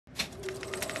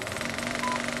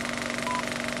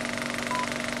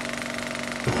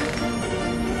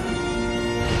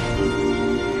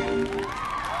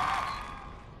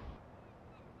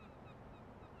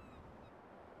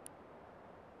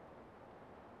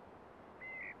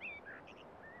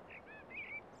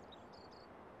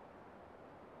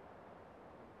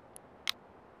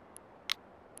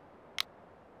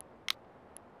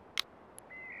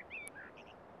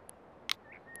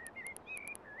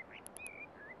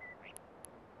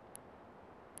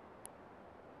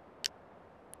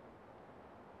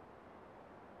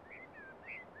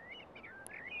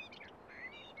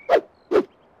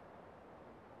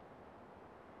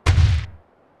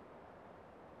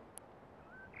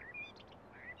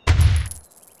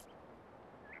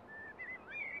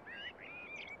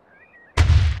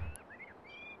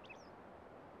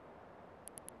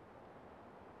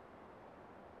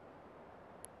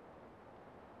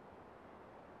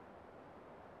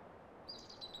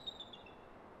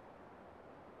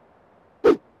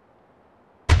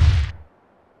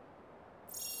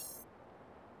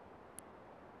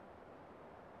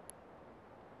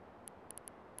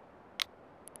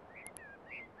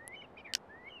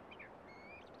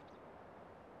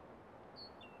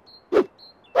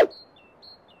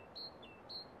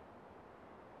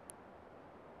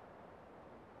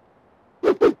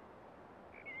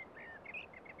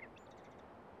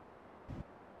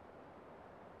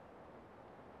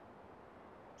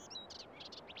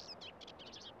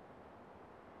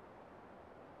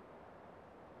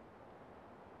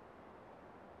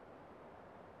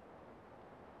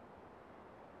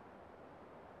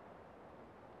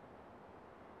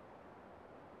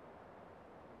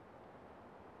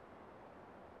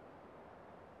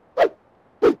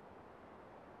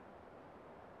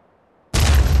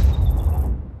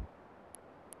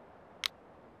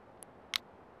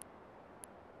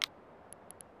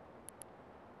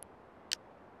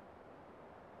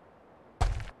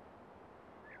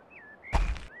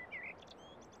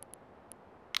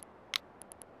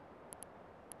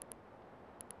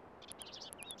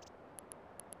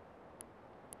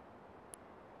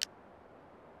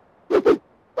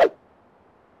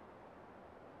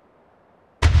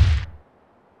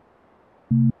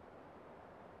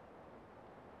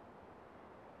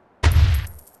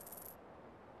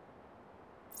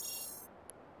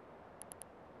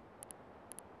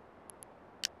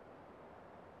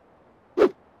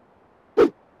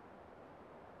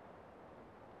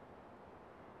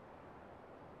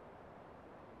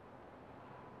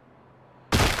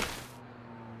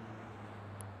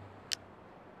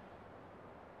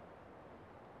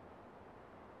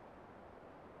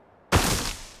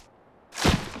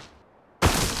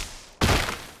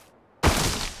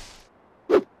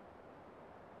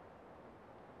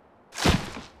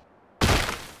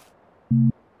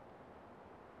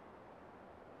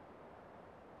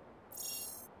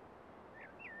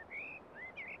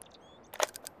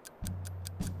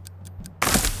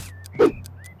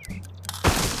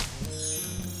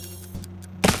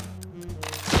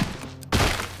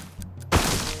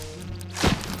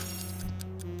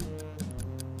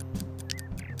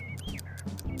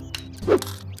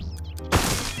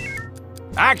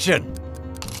Action!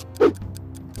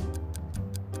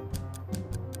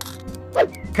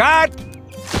 Cut!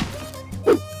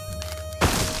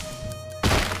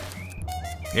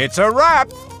 It's a wrap!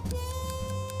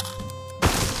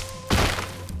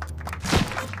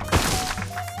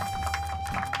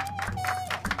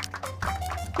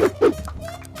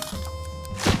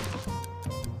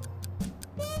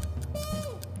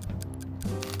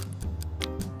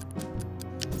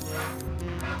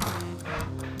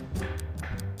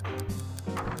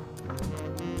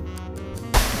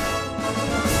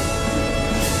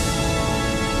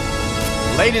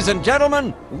 Ladies and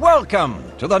gentlemen, welcome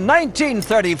to the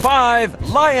 1935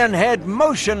 Lionhead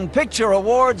Motion Picture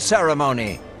Awards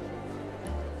ceremony.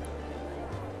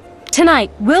 Tonight,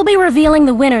 we'll be revealing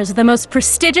the winners of the most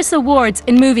prestigious awards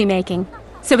in movie making.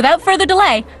 So without further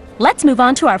delay, let's move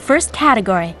on to our first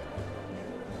category.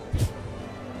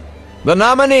 The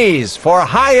nominees for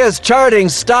highest charting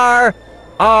star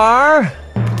are...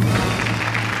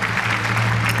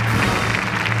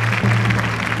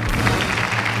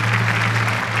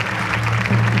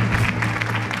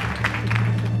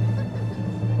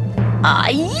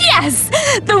 Yes!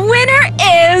 The winner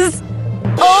is...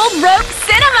 Old Rope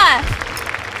Cinema!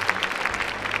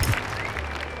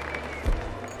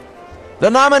 The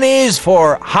nominees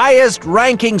for highest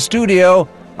ranking studio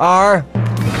are...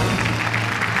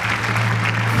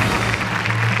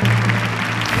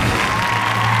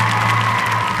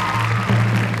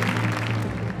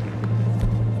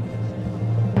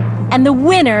 And the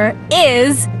winner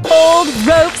is Old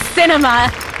Rope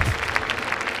Cinema!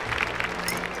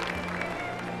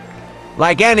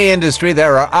 Like any industry,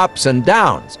 there are ups and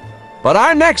downs. But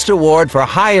our next award for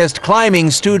highest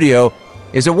climbing studio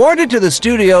is awarded to the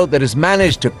studio that has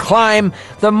managed to climb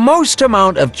the most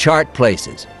amount of chart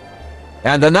places.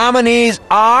 And the nominees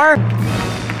are...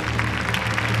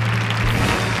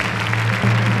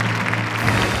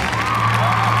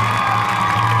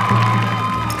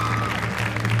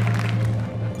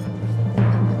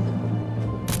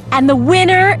 And the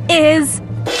winner is...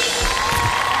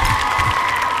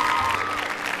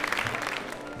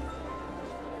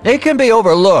 It can be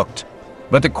overlooked,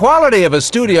 but the quality of a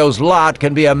studio's lot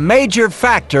can be a major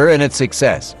factor in its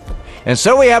success. And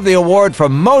so we have the award for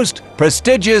most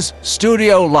prestigious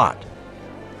studio lot.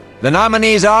 The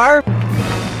nominees are...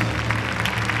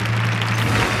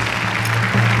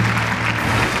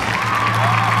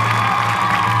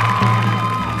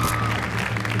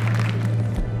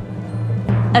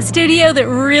 A studio that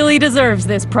really deserves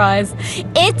this prize.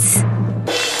 It's...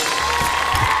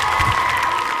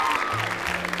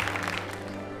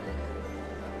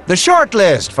 The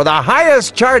shortlist for the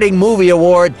highest charting movie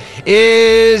award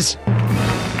is...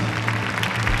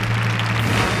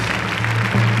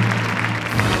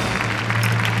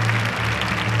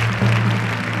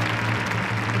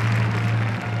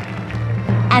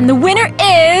 And the winner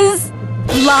is...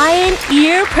 Lion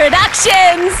Ear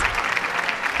Productions!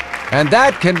 And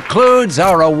that concludes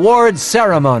our awards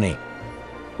ceremony.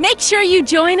 Make sure you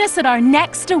join us at our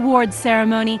next awards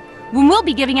ceremony, when we'll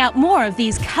be giving out more of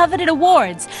these coveted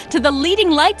awards to the leading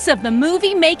lights of the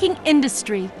movie-making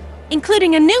industry,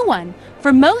 including a new one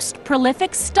for Most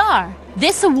Prolific Star.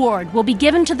 This award will be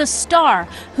given to the star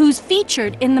who's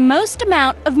featured in the most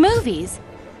amount of movies.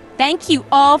 Thank you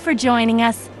all for joining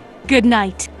us. Good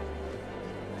night.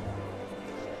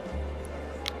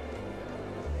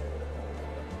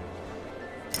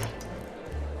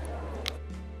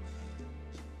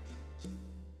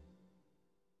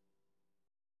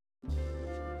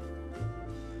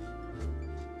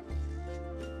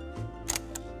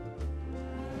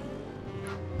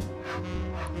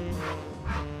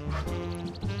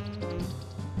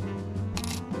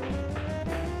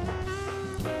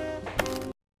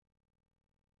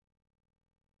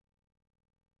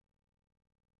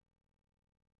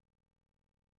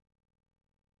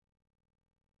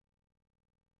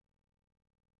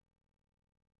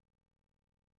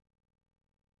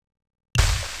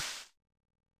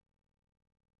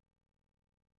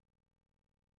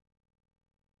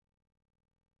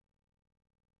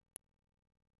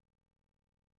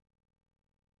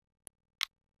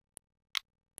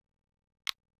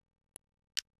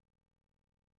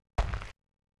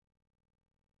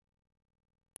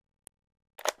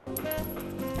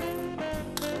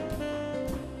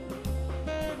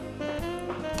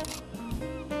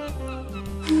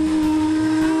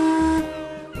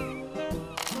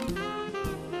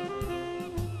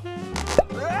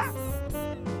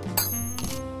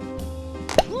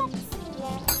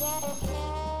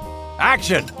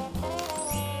 Action!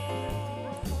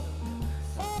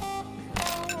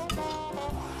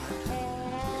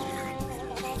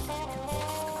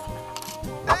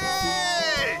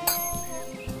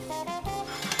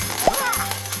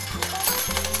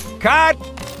 Cut!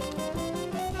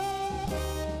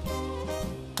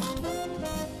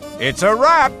 It's a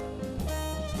wrap!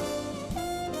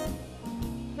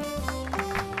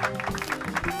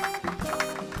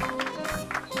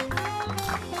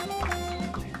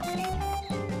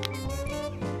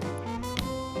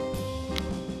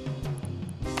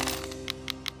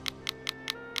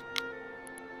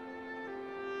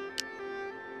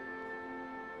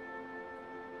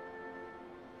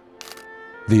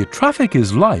 The traffic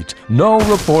is light, no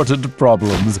reported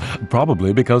problems.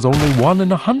 Probably because only 1 in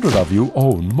 100 of you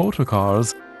own motor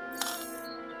cars.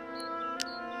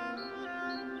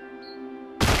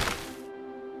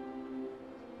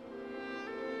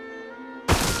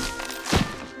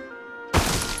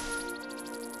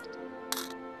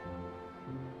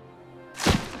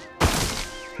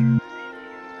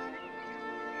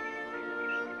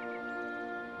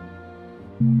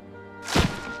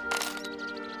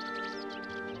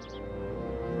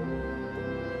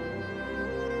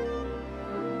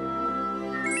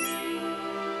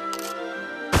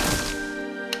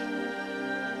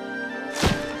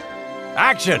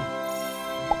 Action!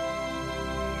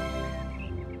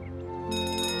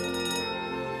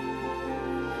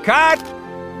 Cut!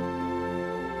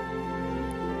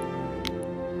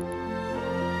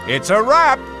 It's a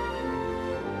wrap!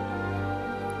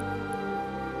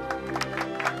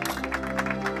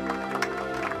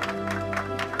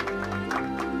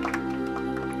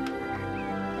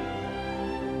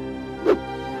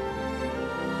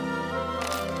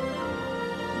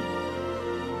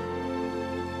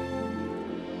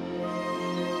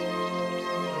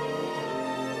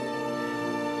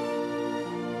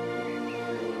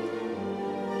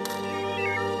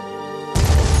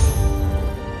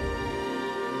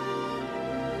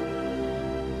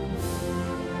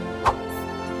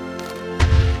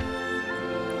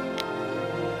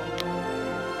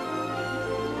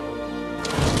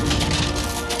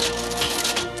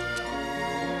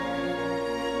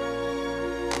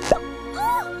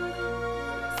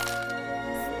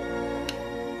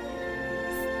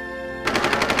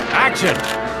 Action!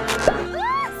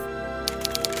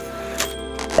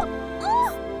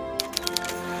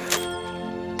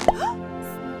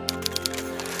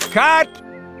 Cut!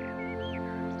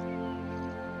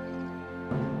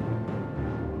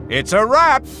 It's a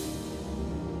wrap!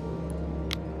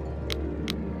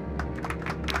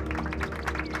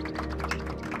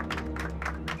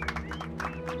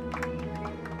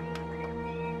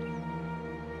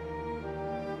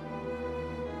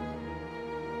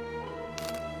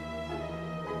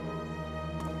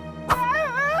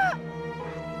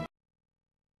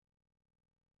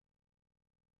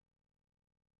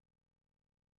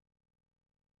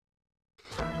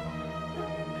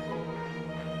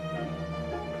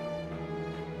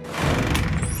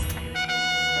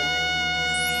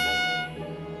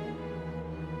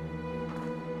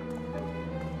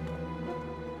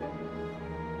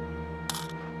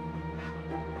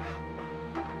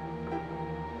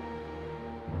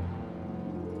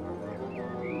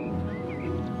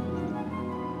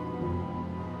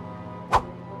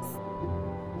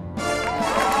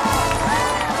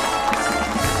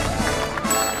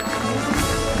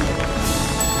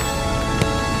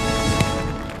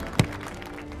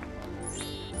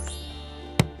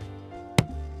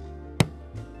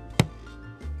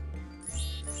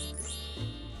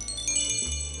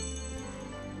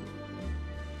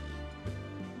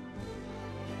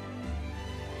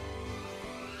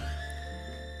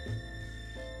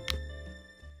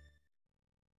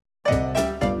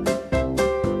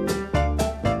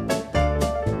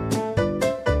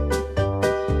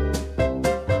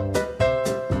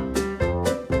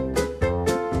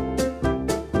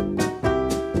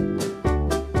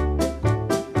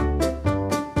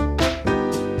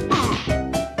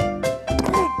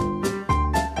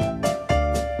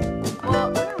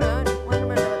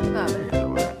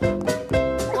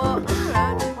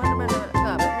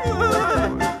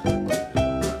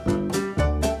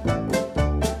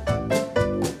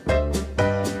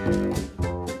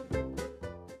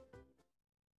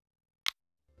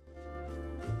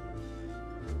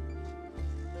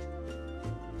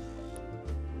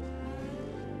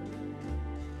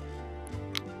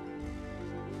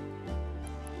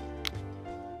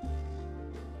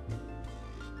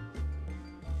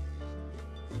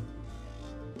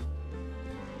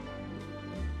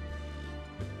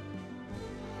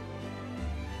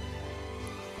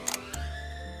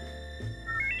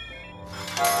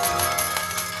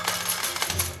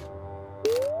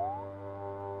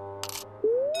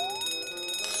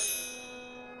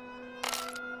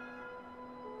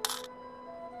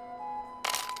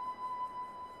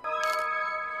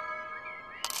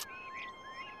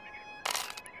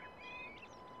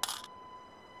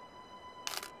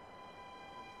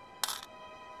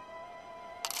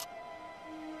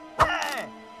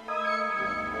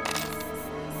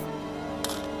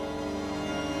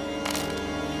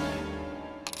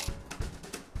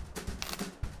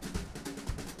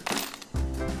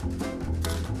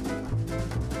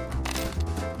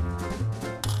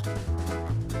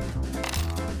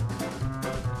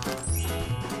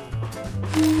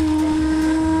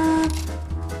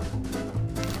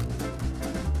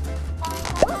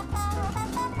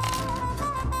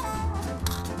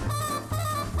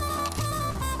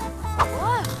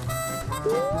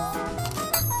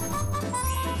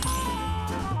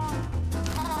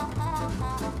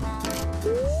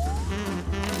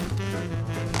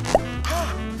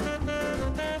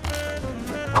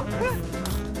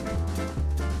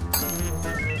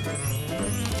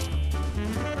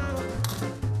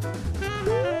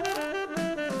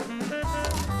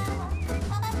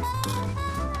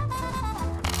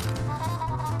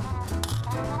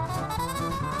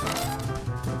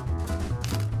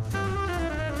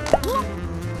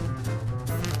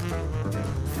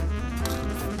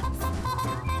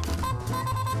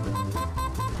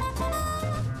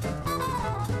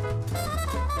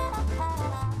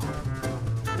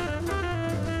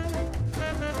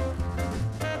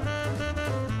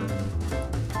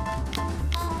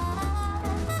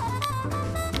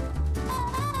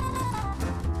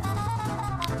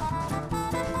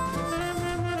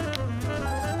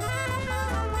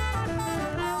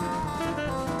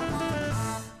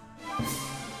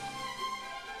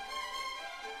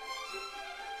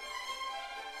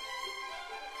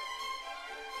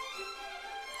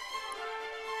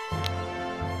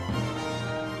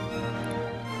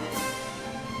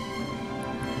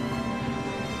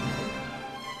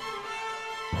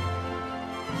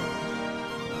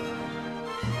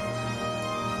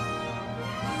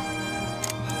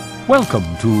 Welcome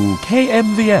to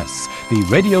KMVS, the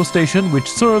radio station which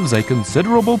serves a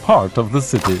considerable part of the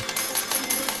city.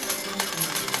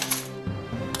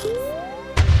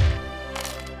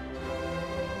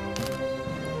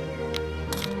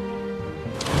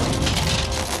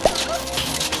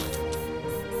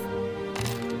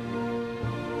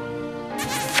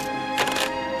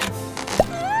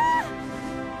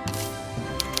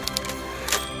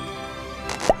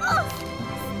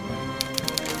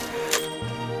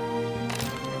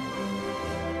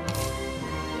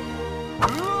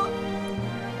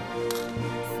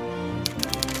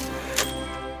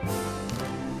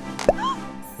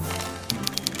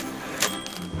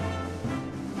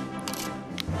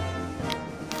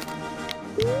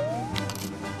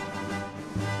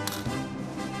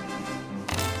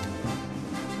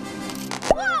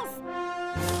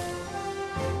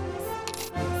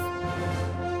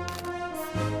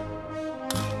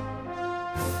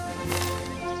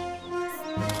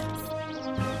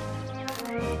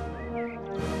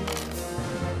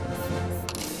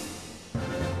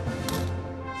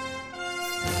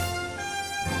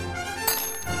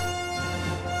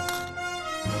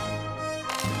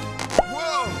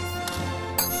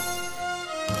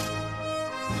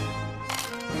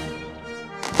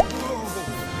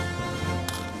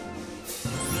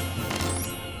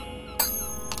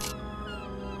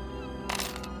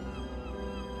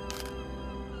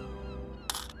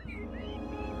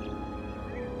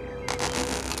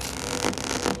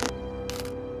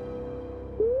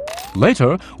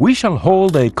 Later, we shall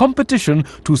hold a competition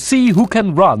to see who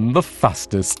can run the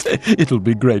fastest. It'll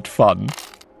be great fun.